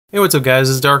Hey, what's up guys,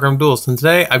 it's Dark Arm Duelist, and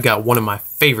today I've got one of my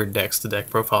favorite decks to deck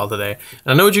profile today.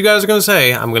 And I know what you guys are going to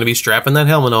say, I'm going to be strapping that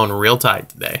helmet on real tight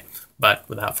today. But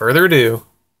without further ado,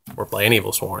 we're playing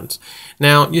Evilswarms.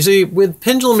 Now, you see, with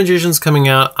Pendulum Magicians coming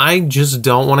out, I just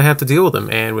don't want to have to deal with them,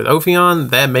 and with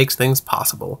Ophion, that makes things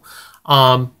possible.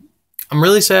 I'm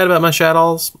really sad about my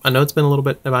Shadows. I know it's been a little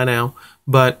bit by now,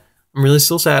 but I'm really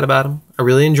still sad about them. I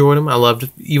really enjoyed them. I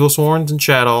loved Evilswarms and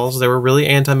Shadows. They were really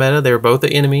anti-meta. They were both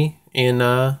the enemy in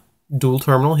dual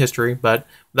terminal history. But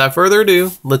without further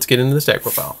ado, let's get into this deck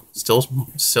profile.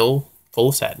 Still full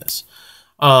of sadness.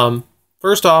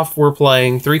 First off, we're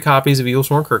playing 3 copies of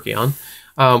Evilswarm Kyrkion.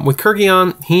 With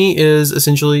Kyrkion, he is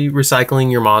essentially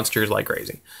recycling your monsters like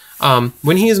crazy.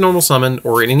 When he is normal summoned,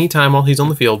 or at any time while he's on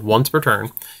the field, once per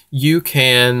turn, you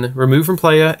can remove from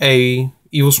play a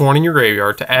Evilswarm in your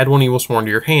graveyard to add 1 Evilswarm to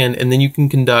your hand, and then you can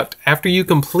conduct, after you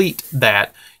complete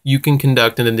that, you can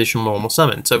conduct an additional normal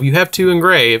summon. So if you have 2 in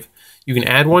grave, you can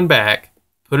add 1 back,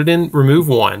 put it in, remove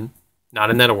 1, not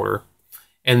in that order,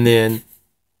 and then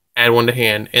add 1 to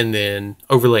hand, and then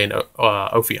overlay an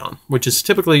Ophion, which is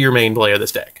typically your main play of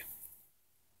this deck.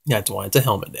 That's why it's a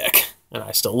helmet deck, and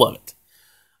I still love it.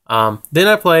 Then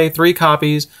I play 3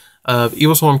 copies of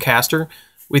Evilswarm Caster.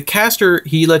 With Caster,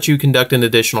 he lets you conduct an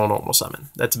additional normal summon.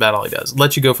 That's about all he does.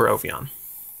 Lets you go for Ophion.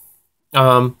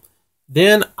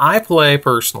 Then I play,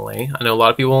 personally, I know a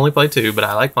lot of people only play 2, but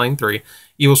I like playing 3,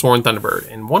 Evilswarm Thunderbird.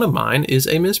 And one of mine is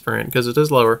a misprint, because it is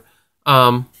lower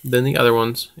than the other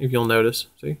ones, if you'll notice.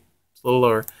 See? It's a little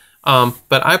lower.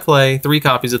 But I play 3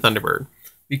 copies of Thunderbird.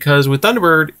 Because with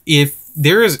Thunderbird, if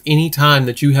there is any time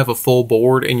that you have a full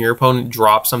board and your opponent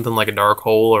drops something like a Dark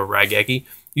Hole or Raigeki,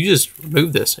 you just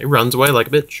remove this. It runs away like a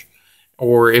bitch.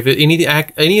 Or if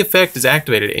any effect is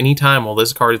activated at any time while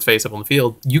this card is face up on the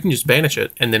field, you can just banish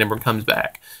it, and then it comes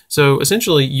back. So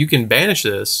essentially, you can banish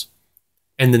this,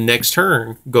 and the next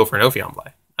turn, go for an Ophion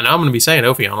play. I know I'm going to be saying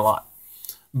Ophion a lot,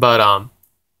 but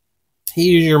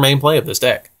he is your main play of this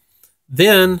deck.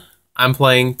 Then I'm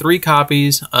playing 3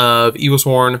 copies of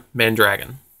Evilswarm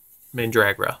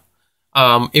Mandragora.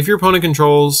 If your opponent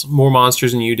controls more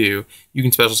monsters than you do, you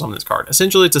can special summon this card.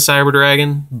 Essentially, it's a Cyber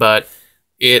Dragon, but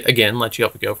it, again, lets you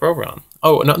help go for Overon.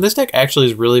 Oh, no, this deck actually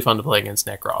is really fun to play against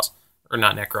Necros. Or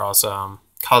not Necros,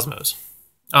 Cosmos.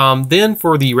 Then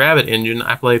for the Rabbit engine,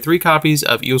 I play 3 copies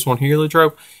of Evilswarm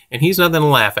Heliotrope, and he's nothing to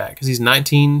laugh at, because he's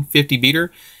 1950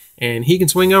 beater, and he can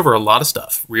swing over a lot of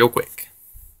stuff real quick.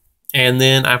 And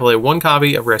then I play 1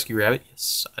 copy of Rescue Rabbit.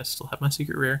 Yes, I still have my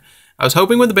secret rare. I was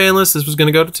hoping with the ban list this was going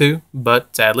to go to 2,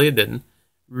 but sadly it didn't.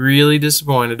 Really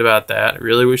disappointed about that.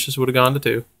 Really wish this would have gone to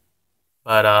 2.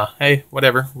 But hey,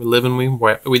 whatever. We live and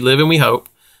we hope.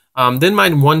 Then my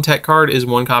 1 tech card is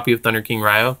 1 copy of Thunder King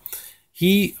Ryo.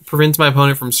 He prevents my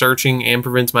opponent from searching and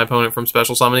prevents my opponent from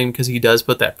special summoning, because he does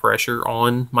put that pressure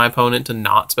on my opponent to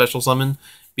not special summon,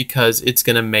 because it's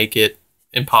going to make it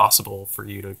impossible for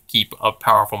you to keep a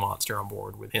powerful monster on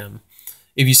board with him.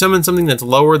 If you summon something that's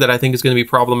lower that I think is going to be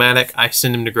problematic, I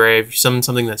send him to grave. If you summon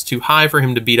something that's too high for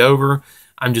him to beat over,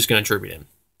 I'm just going to tribute him.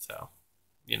 So,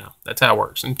 you know, that's how it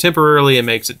works. And temporarily it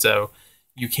makes it so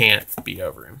you can't beat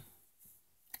over him.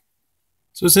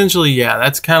 So essentially, yeah,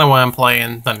 that's kind of why I'm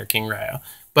playing Thunder King Ryo.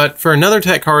 But for another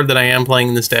tech card that I am playing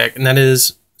in this deck, and that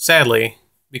is, sadly,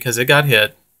 because it got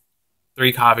hit,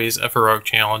 3 copies of Heroic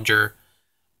Challenger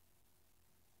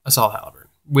Assault Halberd.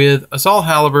 With Assault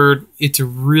Halberd, it's a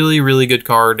really, really good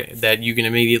card that you can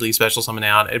immediately special summon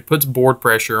out. It puts board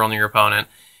pressure on your opponent,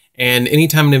 and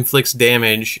anytime it inflicts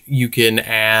damage, you can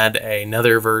add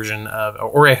another version of,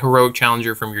 or a Heroic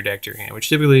Challenger from your deck to your hand, which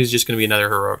typically is just going to be another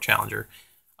Heroic Challenger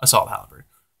Assault Halberd.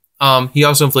 He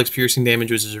also inflicts piercing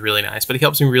damage, which is really nice, but he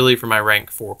helps me really for my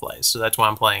rank 4 plays, so that's why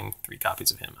I'm playing 3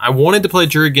 copies of him. I wanted to play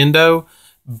Jurigendo,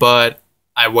 but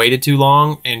I waited too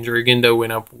long, and Jurigendo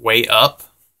went up way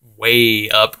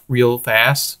up real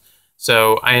fast.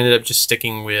 So I ended up just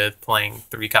sticking with playing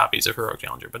 3 copies of Heroic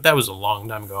Challenger. But that was a long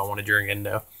time ago. I wanted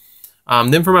Jurigendo.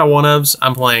 Then for my 1-ofs,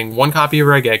 I'm playing 1 copy of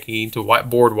Raigeki to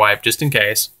board wipe just in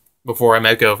case before I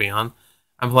make Ophion.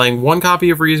 I'm playing 1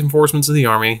 copy of Reinforcements of the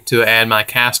Army to add my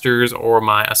Casters or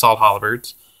my Assault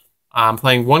Halberds. I'm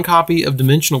playing 1 copy of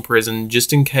Dimensional Prison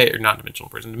just in case, or not Dimensional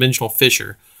Prison, Dimensional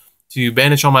Fissure, to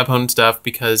banish all my opponent's stuff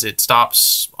because it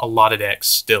stops a lot of decks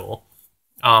still.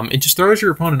 It just throws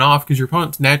your opponent off because your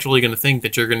opponent's naturally going to think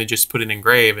that you're going to just put it in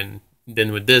grave, and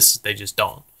then with this, they just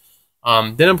don't.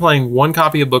 Then I'm playing 1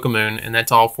 copy of Book of Moon, and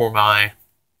that's all for my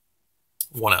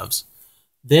 1-ofs.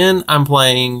 Then I'm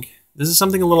playing, this is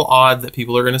something a little odd that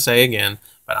people are going to say again,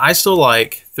 but I still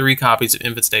like 3 copies of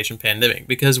Infestation Pandemic,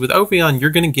 because with Ophion,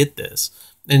 you're going to get this.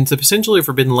 And it's essentially a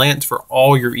Forbidden Lance for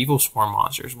all your Evilswarm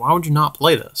monsters. Why would you not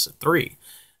play this at 3?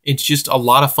 It's just a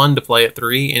lot of fun to play at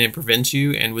 3, and it prevents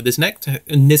you. And with this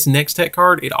next tech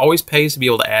card, it always pays to be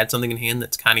able to add something in hand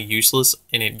that's kind of useless,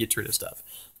 and it gets rid of stuff.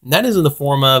 And that is in the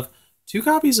form of 2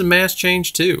 copies of Mass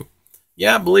Change 2.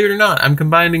 Yeah, believe it or not, I'm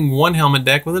combining one helmet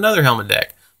deck with another helmet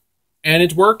deck, and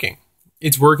it's working.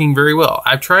 It's working very well.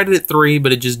 I've tried it at 3,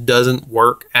 but it just doesn't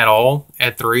work at all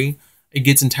at 3. It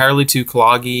gets entirely too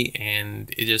cloggy,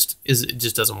 and it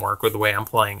just doesn't work with the way I'm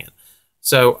playing it.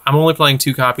 So I'm only playing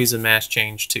 2 copies of Mass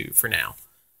Change 2 for now.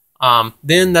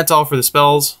 Then that's all for the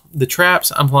spells. The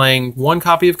traps, I'm playing 1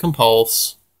 copy of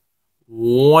Compulse,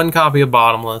 1 copy of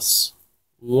Bottomless,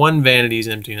 1 Vanity's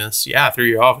Emptiness. Yeah, I threw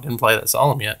you off. I didn't play that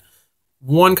Solemn yet.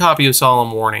 1 copy of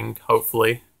Solemn Warning,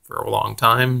 hopefully, for a long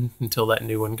time until that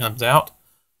new one comes out.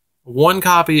 1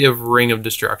 copy of Ring of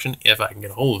Destruction, if I can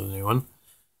get a hold of the new one.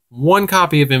 1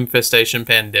 copy of Infestation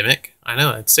Pandemic. I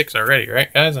know, that's 6 already,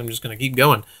 right, guys? I'm just going to keep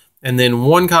going. And then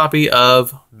 1 copy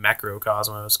of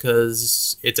Macrocosmos,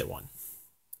 because it's at 1.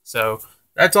 So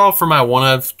that's all for my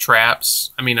one-of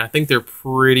traps. I mean, I think they're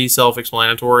pretty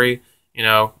self-explanatory. You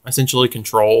know, essentially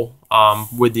control,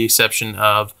 with the exception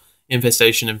of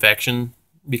Infestation Infection,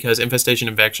 because Infestation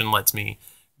Infection lets me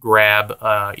grab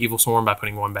Evilswarm by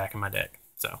putting 1 back in my deck.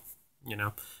 So, you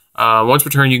know. Once per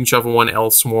turn, you can shuffle 1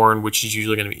 Elsworn, which is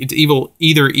usually going to be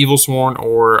either Evilsworn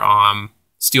or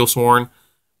Steelsworn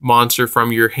monster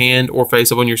from your hand or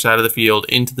face up on your side of the field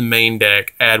into the main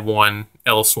deck. Add 1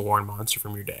 Elsworn monster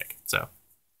from your deck. So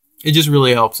it just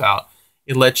really helps out.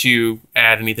 It lets you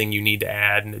add anything you need to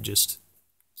add, and it just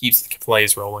keeps the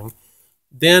plays rolling.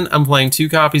 Then I'm playing 2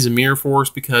 copies of Mirror Force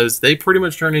because they pretty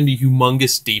much turn into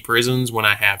humongous deep prisons when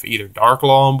I have either Dark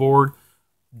Law on board,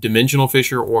 Dimensional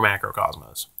Fissure, or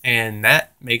Macrocosmos. And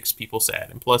that makes people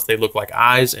sad. And plus they look like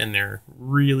eyes and they're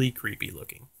really creepy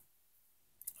looking.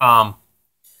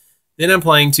 Then I'm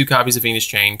playing 2 copies of Venus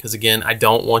Chain because, again, I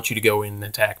don't want you to go in and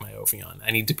attack my Ophion.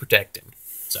 I need to protect him.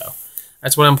 So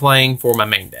that's what I'm playing for my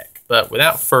main deck. But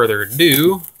without further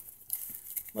ado,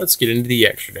 let's get into the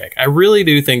extra deck. I really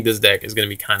do think this deck is going to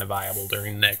be kind of viable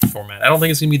during the next format. I don't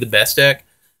think it's going to be the best deck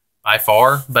by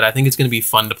far, but I think it's going to be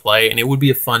fun to play, and it would be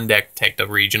a fun deck to take to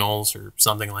regionals or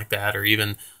something like that, or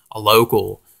even a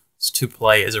local to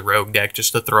play as a rogue deck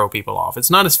just to throw people off.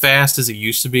 It's not as fast as it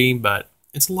used to be, but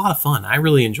it's a lot of fun. I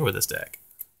really enjoy this deck.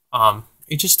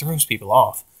 It just throws people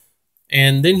off.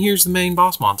 And then here's the main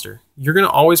boss monster. You're going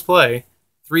to always play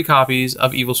 3 copies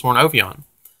of Evilsworn Ophion.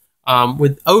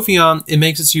 With Ophion, it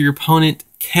makes it so your opponent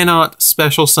cannot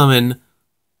special summon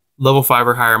level 5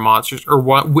 or higher monsters,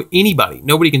 or anybody.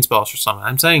 Nobody can special summon.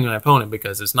 I'm saying my opponent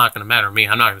because it's not going to matter to me.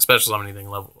 I'm not going to special summon anything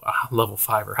level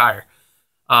 5 or higher.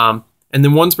 And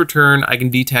then once per turn, I can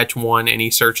detach 1, and he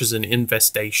searches an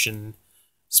infestation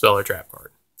spell or trap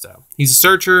card. So he's a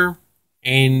searcher,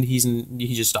 and he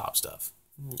just stops stuff.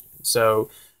 So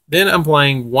then I'm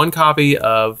playing 1 copy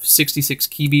of 66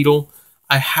 Key Beetle.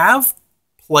 I have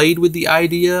played with the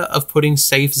idea of putting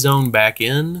Safe Zone back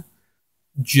in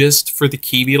just for the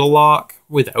Key Beetle lock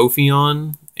with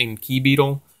Ophion and Key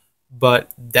Beetle,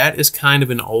 but that is kind of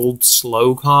an old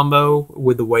slow combo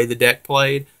with the way the deck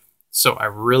played, so I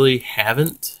really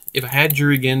haven't. If I had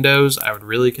Jurigendos, I would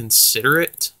really consider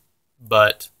it,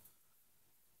 but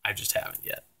I just haven't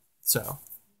yet. So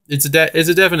it's a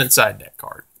definite side deck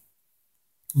card.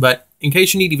 But in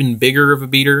case you need even bigger of a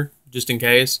beater, just in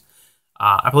case,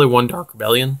 I play 1 Dark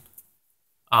Rebellion.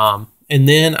 And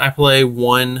then I play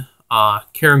 1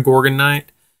 Karen Gorgon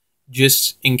Knight,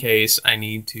 just in case I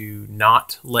need to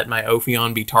not let my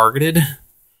Ophion be targeted.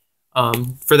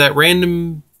 For that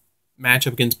random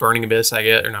matchup against Burning Abyss, I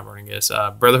get, or not Burning Abyss,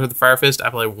 Brotherhood of the Fire Fist, I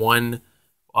play 1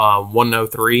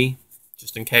 103,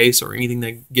 just in case, or anything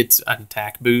that gets an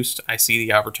attack boost. I see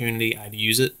the opportunity, I'd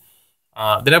use it.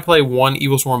 Then I play 1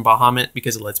 Evilswarm Bahamut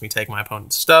because it lets me take my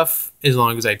opponent's stuff. As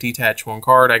long as I detach 1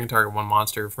 card, I can target 1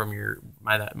 monster from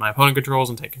my opponent controls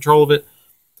and take control of it.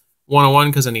 101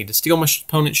 because I need to steal my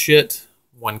opponent's shit.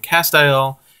 1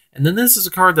 Castiel. And then this is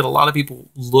a card that a lot of people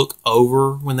look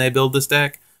over when they build this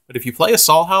deck. But if you play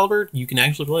Assault Halberd, you can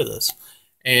actually play this.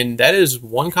 And that is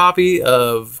 1 copy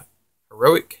of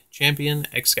Heroic Champion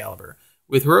Excalibur.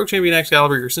 With Heroic Champion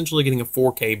Excalibur, you're essentially getting a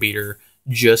 4K beater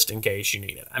just in case you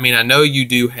need it. I mean, I know you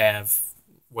do have,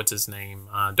 what's his name,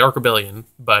 Dark Rebellion,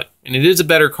 and it is a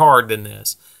better card than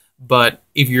this. But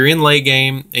if you're in late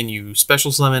game and you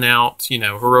special summon out,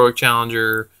 Heroic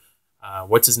Challenger,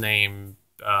 what's his name,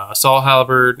 Assault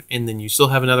Halberd, and then you still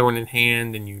have another one in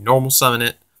hand and you normal summon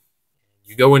it,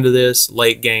 you go into this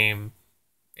late game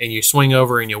and you swing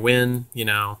over and you win, you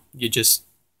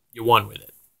won with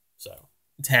it. So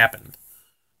it's happened.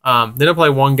 Then I play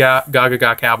 1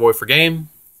 Gaga Cowboy for game.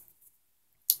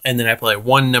 And then I play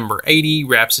one number 80,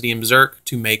 Rhapsody and Berserk,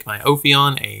 to make my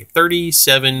Ophion a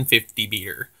 3750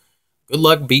 beer. Good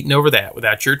luck beating over that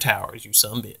without your towers, you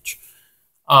son of a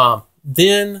bitch.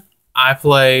 Then I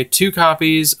play 2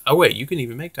 copies. Oh, wait, you can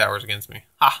even make towers against me.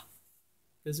 Ha!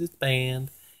 Because it's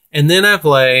banned. And then I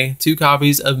play 2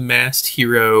 copies of Masked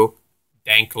Hero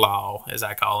Danklaw, as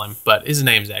I call him. But his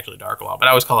name is actually Darklaw, but I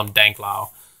always call him Danklaw.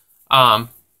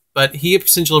 But he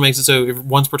essentially makes it so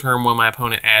once per turn when my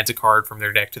opponent adds a card from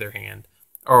their deck to their hand,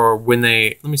 or when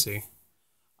they, let me see.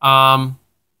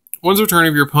 Once per turn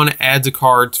if your opponent adds a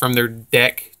card from their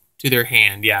deck to their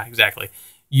hand, yeah, exactly,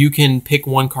 you can pick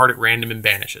 1 card at random and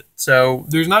banish it. So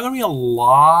there's not going to be a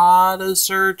lot of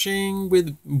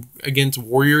searching against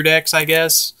warrior decks, I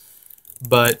guess,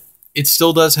 but it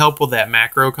still does help with that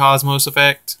macro Cosmos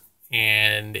effect,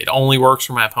 and it only works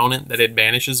for my opponent that it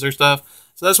banishes their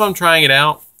stuff. So that's why I'm trying it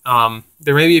out.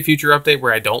 There may be a future update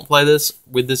where I don't play this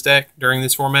with this deck during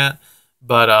this format,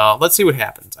 but let's see what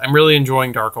happens. I'm really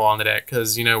enjoying Darklaw on the deck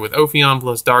because, you know, with Ophion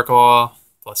plus Darklaw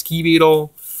plus Key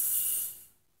Beetle,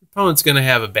 your opponent's going to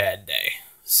have a bad day.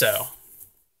 So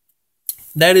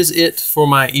that is it for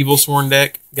my Evilswarm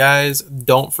deck, guys.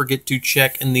 Don't forget to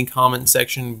check in the comment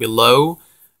section below,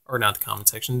 or not the comment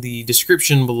section, the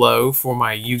description below for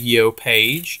my Yu-Gi-Oh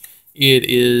page.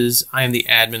 I am the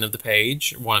admin of the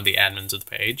page, one of the admins of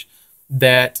the page,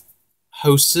 that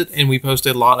hosts it, and we post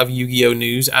a lot of Yu-Gi-Oh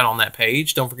news out on that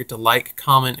page. Don't forget to like,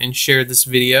 comment, and share this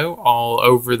video all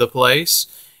over the place.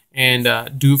 And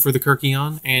do it for the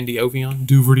Kirkion and the Ophion.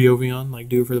 Do for the Ophion, like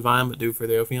do it for the Vine, but do it for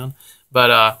the Ophion.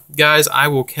 But guys, I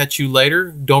will catch you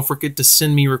later. Don't forget to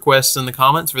send me requests in the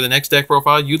comments for the next deck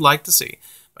profile you'd like to see.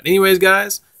 But anyways,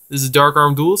 guys, this is Dark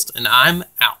Arm Duelist, and I'm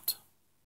out.